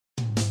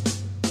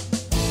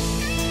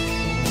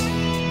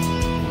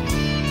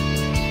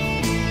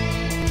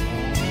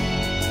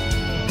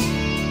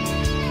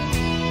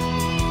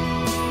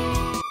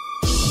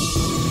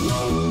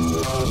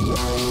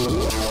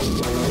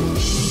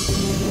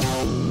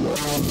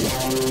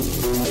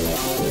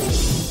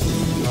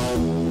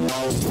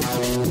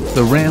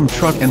The Ram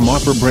Truck and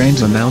Mopar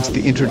brands announced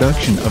the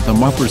introduction of the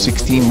Mopar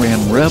 16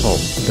 Ram Rebel,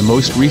 the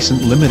most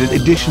recent limited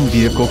edition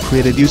vehicle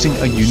created using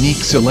a unique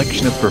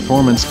selection of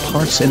performance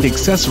parts and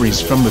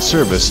accessories from the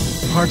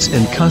Service, Parts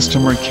and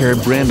Customer Care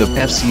brand of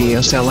FCA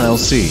US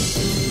LLC.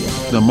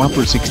 The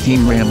Mopar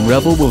 16 Ram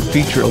Rebel will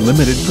feature a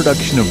limited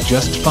production of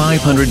just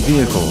 500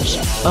 vehicles,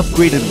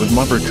 upgraded with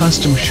Mopar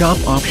Custom Shop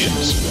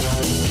options.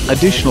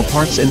 Additional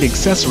parts and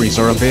accessories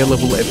are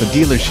available at the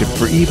dealership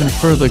for even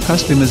further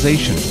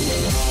customization.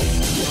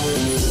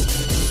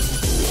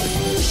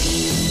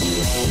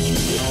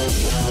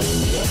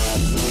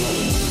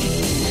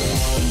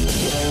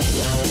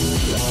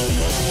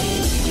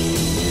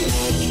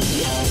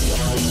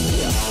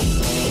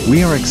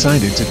 We are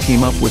excited to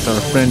team up with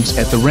our friends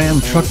at the Ram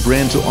Truck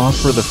brand to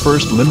offer the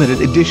first limited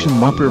edition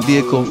Mopar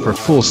vehicle for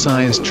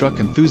full-size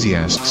truck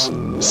enthusiasts,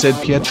 said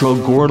Pietro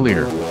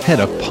Gorlier, head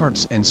of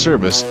parts and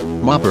service,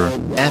 Mopar,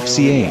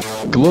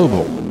 FCA,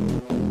 Global.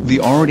 The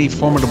already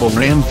formidable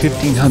Ram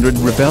 1500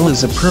 Rebel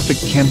is a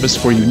perfect canvas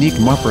for unique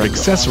Mopar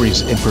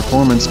accessories and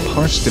performance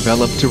parts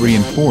developed to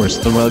reinforce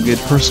the rugged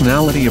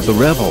personality of the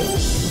Rebel.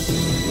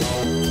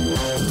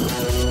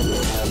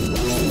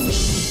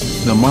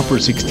 The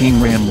Mopar 16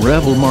 Ram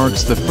Rebel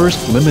marks the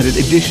first limited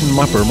edition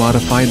Mopar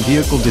modified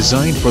vehicle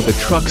designed for the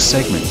truck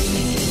segment.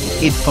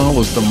 It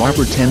follows the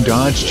Mopar 10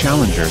 Dodge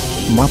Challenger,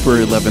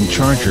 Mopar 11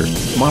 Charger,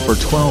 Mopar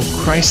 12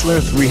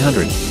 Chrysler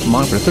 300,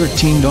 Mopar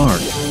 13 Dart,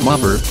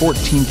 Mopar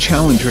 14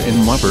 Challenger and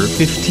Mopar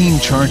 15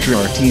 Charger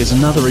RT is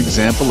another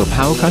example of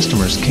how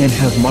customers can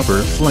have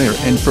Mopar flair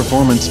and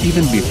performance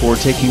even before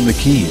taking the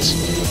keys.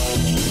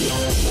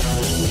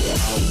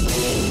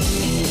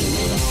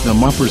 The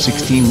Mopar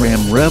 16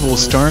 Ram Rebel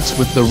starts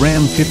with the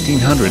Ram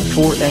 1500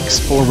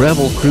 4x4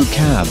 Rebel Crew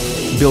Cab,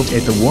 built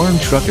at the Warren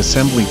Truck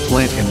Assembly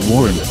Plant in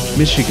Warren,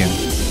 Michigan.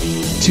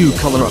 Two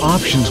color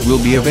options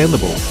will be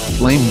available,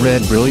 Flame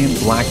Red Brilliant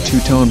Black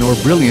Two-Tone or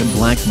Brilliant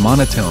Black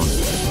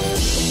Monotone.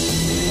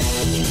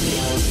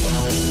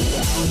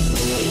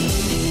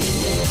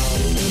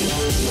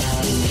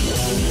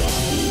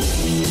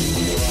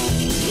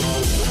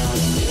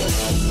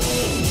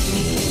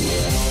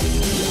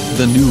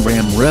 The new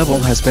Ram Rebel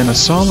has been a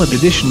solid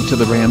addition to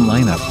the Ram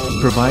lineup,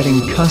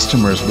 providing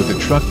customers with a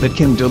truck that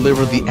can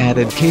deliver the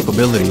added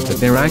capability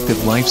that their active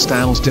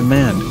lifestyles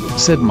demand,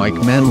 said Mike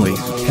Manley,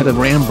 head of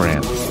Ram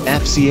brand,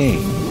 FCA,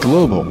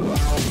 Global.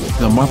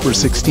 The Mopar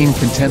 16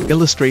 content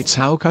illustrates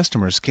how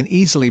customers can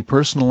easily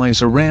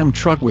personalize a Ram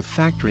truck with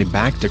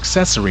factory-backed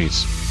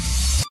accessories.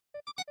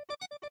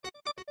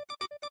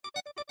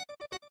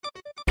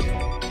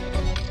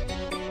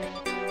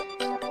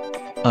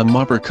 A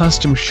Mopar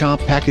Custom Shop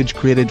package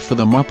created for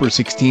the Mopar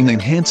 16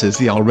 enhances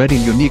the already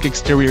unique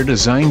exterior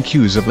design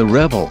cues of the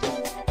Rebel.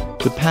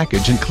 The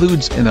package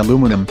includes an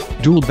aluminum,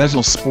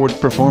 dual-bezel sport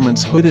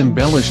performance hood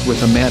embellished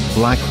with a matte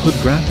black hood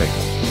graphic.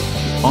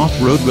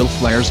 Off-road wheel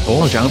flares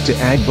bulge out to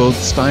add both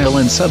style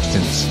and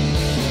substance.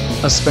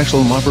 A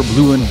special Mopar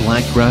blue and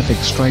black graphic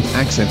stripe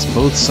accents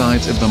both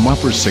sides of the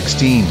Mopar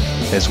 16,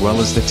 as well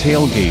as the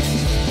tailgate.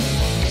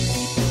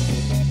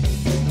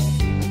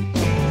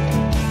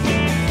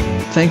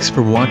 Thanks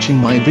for watching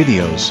my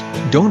videos.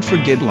 Don't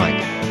forget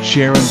like,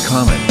 share and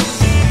comment.